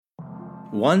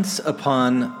Once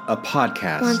upon a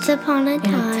podcast. Once upon a In a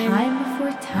time. time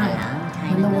before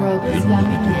time, when the world was young,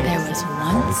 there was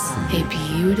once a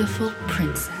beautiful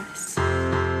princess.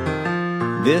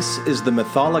 This is the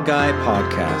Mythology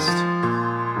Podcast.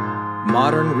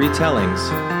 Modern retellings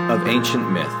of ancient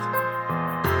myth.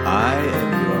 I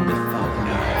am your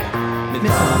Mythology.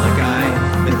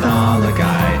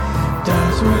 Mythology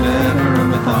does whatever a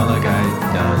Mythology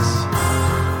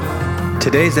does.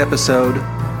 Today's episode,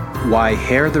 Why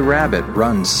Hare the Rabbit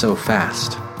Runs So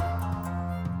Fast.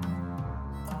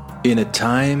 In a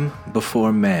time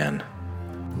before man,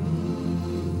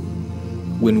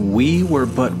 when we were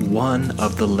but one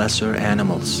of the lesser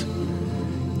animals,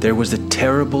 there was a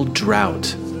terrible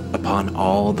drought upon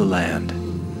all the land.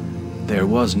 There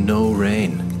was no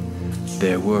rain.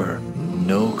 There were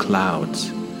no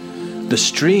clouds. The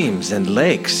streams and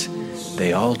lakes,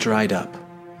 they all dried up.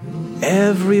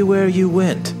 Everywhere you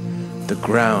went, the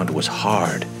ground was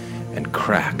hard and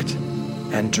cracked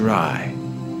and dry.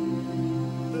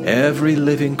 Every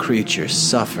living creature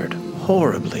suffered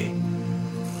horribly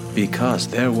because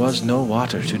there was no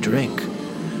water to drink.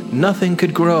 Nothing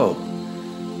could grow.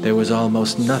 There was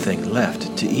almost nothing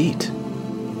left to eat.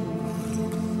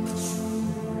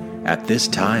 At this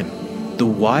time, the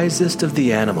wisest of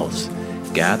the animals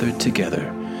gathered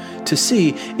together to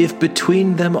see if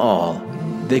between them all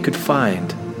they could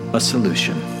find a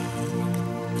solution.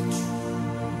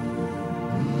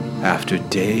 After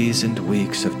days and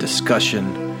weeks of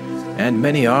discussion and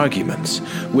many arguments,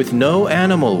 with no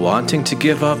animal wanting to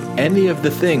give up any of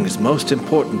the things most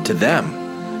important to them,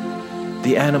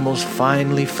 the animals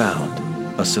finally found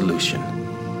a solution.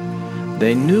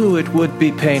 They knew it would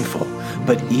be painful,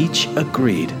 but each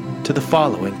agreed to the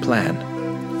following plan.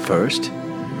 First,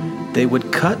 they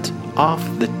would cut off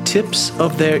the tips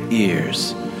of their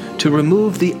ears to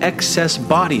remove the excess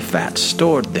body fat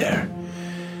stored there.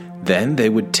 Then they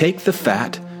would take the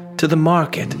fat to the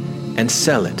market and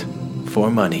sell it for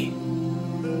money.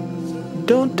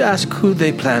 Don't ask who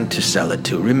they plan to sell it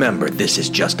to. Remember, this is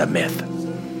just a myth.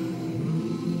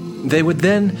 They would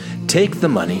then take the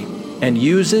money and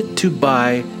use it to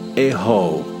buy a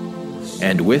hoe.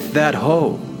 And with that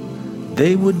hoe,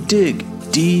 they would dig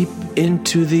deep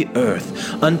into the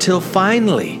earth until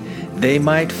finally they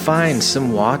might find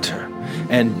some water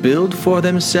and build for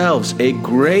themselves a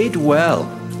great well.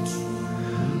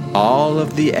 All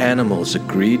of the animals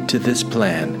agreed to this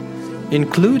plan,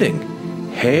 including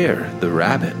Hare the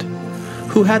rabbit,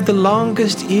 who had the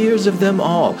longest ears of them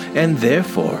all and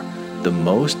therefore the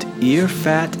most ear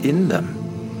fat in them.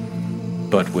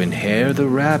 But when Hare the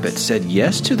rabbit said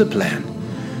yes to the plan,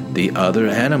 the other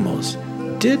animals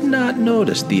did not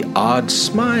notice the odd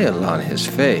smile on his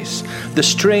face, the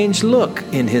strange look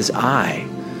in his eye,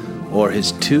 or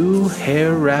his two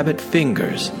hare-rabbit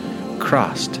fingers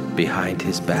crossed behind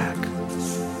his back.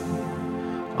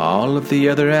 All of the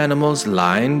other animals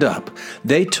lined up.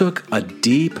 They took a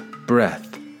deep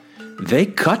breath. They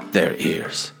cut their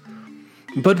ears.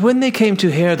 But when they came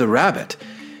to Hare the rabbit,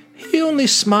 he only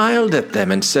smiled at them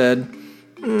and said,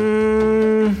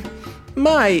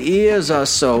 "My ears are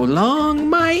so long,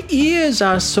 my ears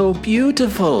are so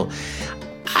beautiful.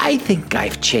 I think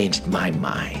I've changed my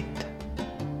mind."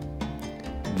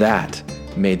 That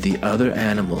made the other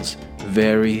animals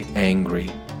very angry.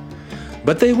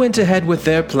 But they went ahead with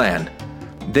their plan.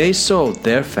 They sold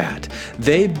their fat,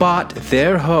 they bought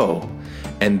their hoe,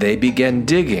 and they began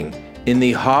digging in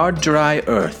the hard, dry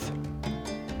earth.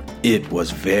 It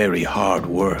was very hard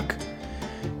work.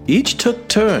 Each took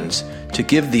turns to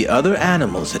give the other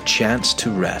animals a chance to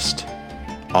rest.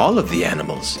 All of the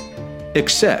animals,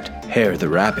 except Hare the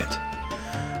rabbit.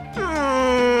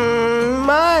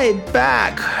 "My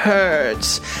back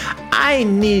hurts. I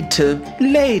need to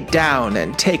lay down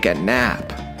and take a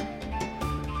nap."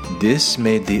 This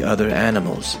made the other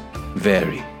animals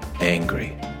very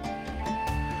angry.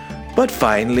 But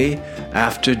finally,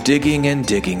 after digging and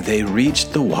digging, they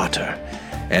reached the water,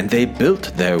 and they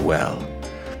built their well.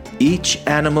 Each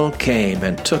animal came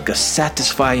and took a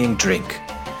satisfying drink.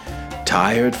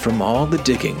 Tired from all the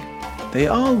digging, they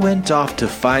all went off to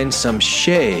find some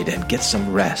shade and get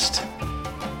some rest.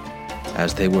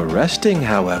 As they were resting,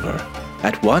 however,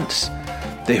 at once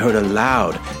they heard a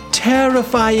loud,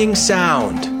 terrifying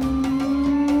sound.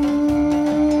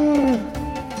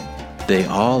 They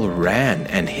all ran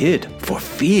and hid for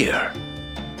fear.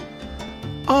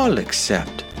 All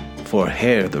except for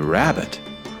Hare the rabbit,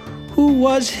 who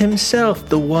was himself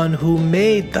the one who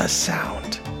made the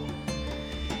sound.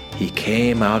 He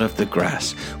came out of the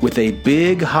grass with a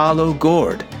big hollow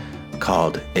gourd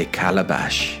called a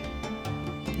calabash.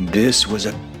 This was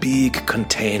a big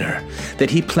container that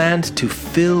he planned to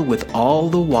fill with all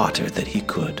the water that he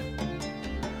could.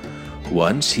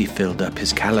 Once he filled up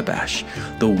his calabash,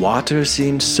 the water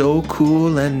seemed so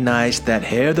cool and nice that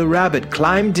Hare the Rabbit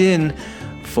climbed in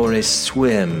for a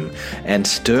swim and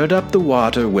stirred up the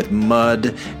water with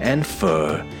mud and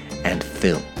fur and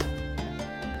filth.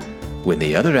 When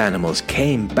the other animals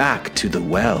came back to the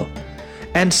well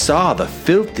and saw the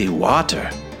filthy water,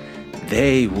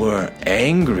 they were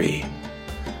angry.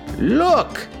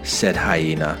 "Look," said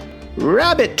Hyena,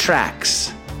 "rabbit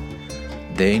tracks."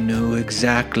 They knew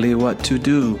exactly what to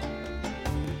do.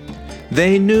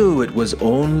 They knew it was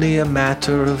only a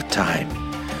matter of time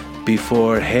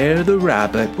before Hare the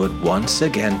Rabbit would once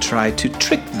again try to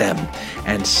trick them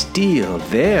and steal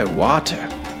their water.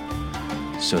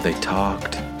 So they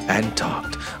talked and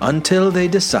talked until they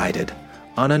decided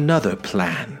on another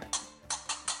plan.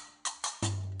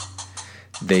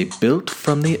 They built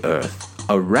from the earth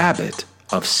a rabbit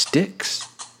of sticks,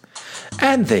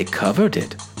 and they covered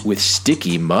it with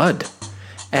sticky mud,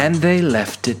 and they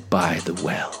left it by the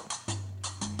well.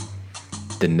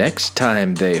 The next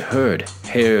time they heard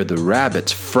Hare the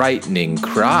Rabbit's frightening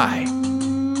cry,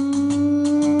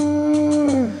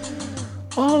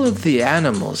 all of the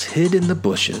animals hid in the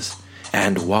bushes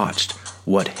and watched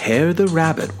what Hare the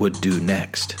Rabbit would do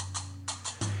next.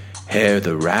 Hare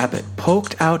the Rabbit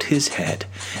poked out his head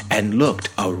and looked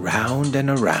around and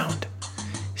around.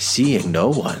 Seeing no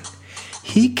one,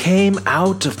 he came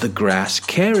out of the grass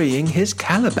carrying his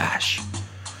calabash.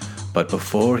 But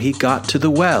before he got to the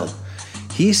well,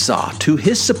 he saw, to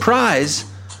his surprise,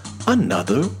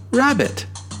 another rabbit.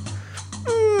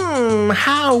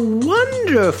 How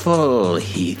wonderful,"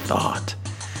 he thought.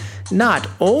 "Not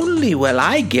only will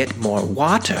I get more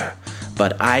water,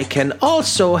 but I can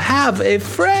also have a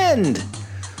friend."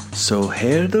 So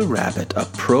Hare the Rabbit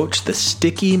approached the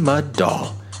sticky mud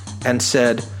doll and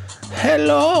said,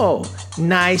 "Hello,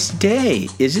 nice day,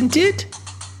 isn't it?"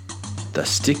 The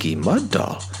sticky mud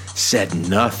doll said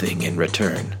nothing in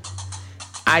return.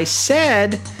 "I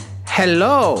said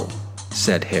hello,"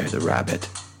 said Hare the Rabbit.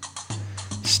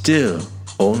 Still,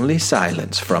 only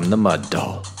silence from the mud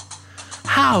doll.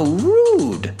 "How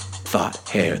rude," thought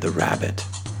Hare the Rabbit.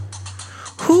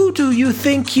 "Who do you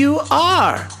think you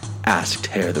are?" asked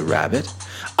Hare the Rabbit.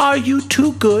 "Are you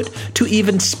too good to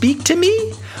even speak to me?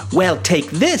 Well, take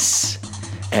this."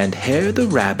 And Hare the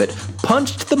Rabbit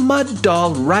punched the mud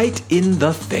doll right in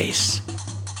the face.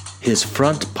 His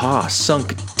front paw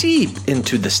sunk deep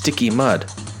into the sticky mud.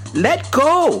 "Let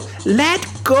go! Let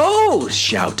go!"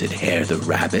 shouted Hare the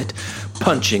Rabbit,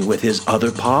 punching with his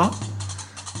other paw.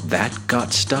 That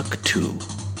got stuck too.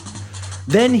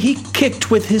 Then he kicked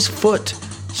with his foot.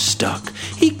 Stuck.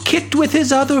 He kicked with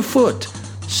his other foot.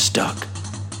 Stuck.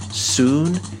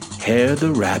 Soon, Hare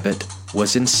the Rabbit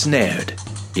was ensnared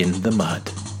in the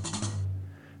mud.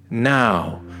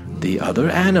 Now, the other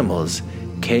animals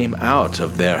came out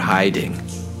of their hiding.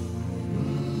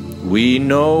 "We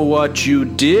know what you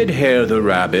did, Hare the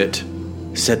Rabbit,"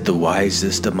 said the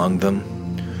wisest among them.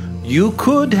 "You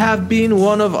could have been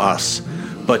one of us,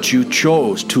 but you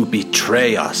chose to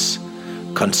betray us.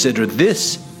 Consider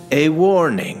this a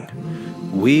warning.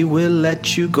 We will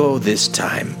let you go this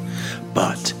time,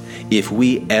 but if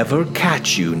we ever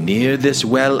catch you near this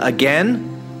well again,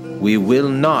 we will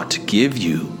not give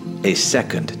you a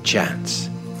second chance."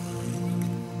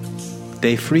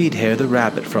 They freed Hare the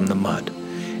Rabbit from the mud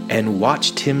and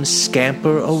watched him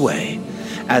scamper away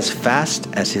as fast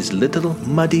as his little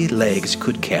muddy legs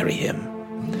could carry him.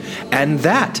 And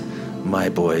that, my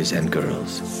boys and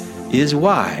girls, is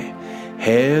why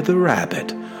Hare the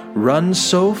Rabbit runs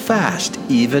so fast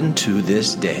even to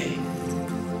this day.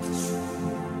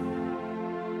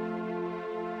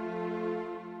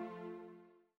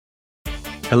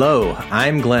 Hello,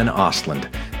 I'm Glenn Ostland,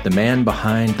 the man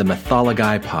behind the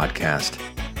Mythology podcast.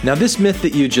 Now, this myth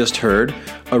that you just heard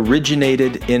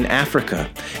originated in Africa,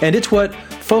 and it's what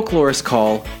folklorists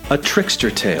call a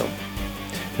trickster tale.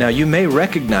 Now, you may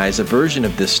recognize a version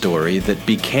of this story that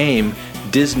became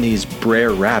Disney's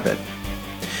Brer Rabbit.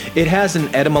 It has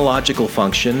an etymological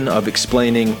function of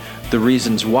explaining the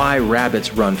reasons why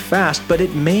rabbits run fast, but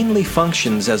it mainly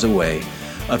functions as a way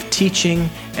of teaching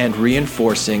and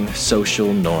reinforcing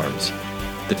social norms.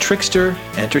 The trickster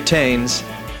entertains,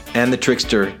 and the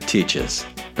trickster teaches.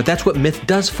 But that's what myth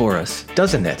does for us,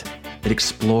 doesn't it? It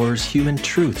explores human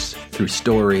truths through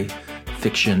story,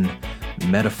 fiction,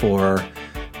 metaphor,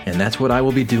 and that's what I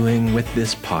will be doing with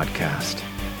this podcast.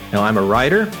 Now, I'm a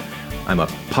writer, I'm a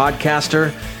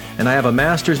podcaster, and I have a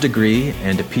master's degree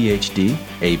and a PhD,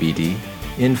 ABD,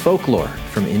 in folklore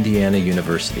from Indiana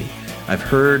University. I've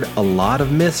heard a lot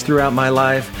of myths throughout my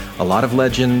life, a lot of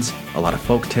legends, a lot of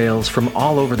folk tales from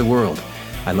all over the world.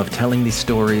 I love telling these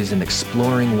stories and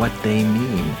exploring what they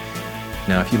mean.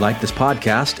 Now, if you like this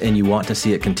podcast and you want to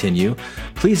see it continue,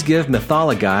 please give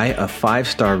Mythology a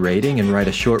 5-star rating and write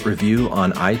a short review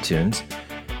on iTunes.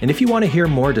 And if you want to hear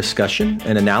more discussion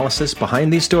and analysis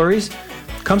behind these stories,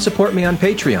 come support me on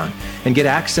Patreon and get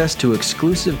access to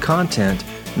exclusive content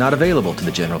not available to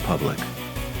the general public.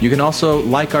 You can also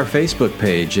like our Facebook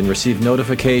page and receive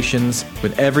notifications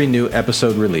with every new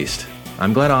episode released.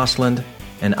 I'm Glenn Osland,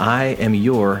 and I am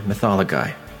your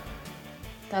Mythology.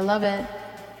 I love it.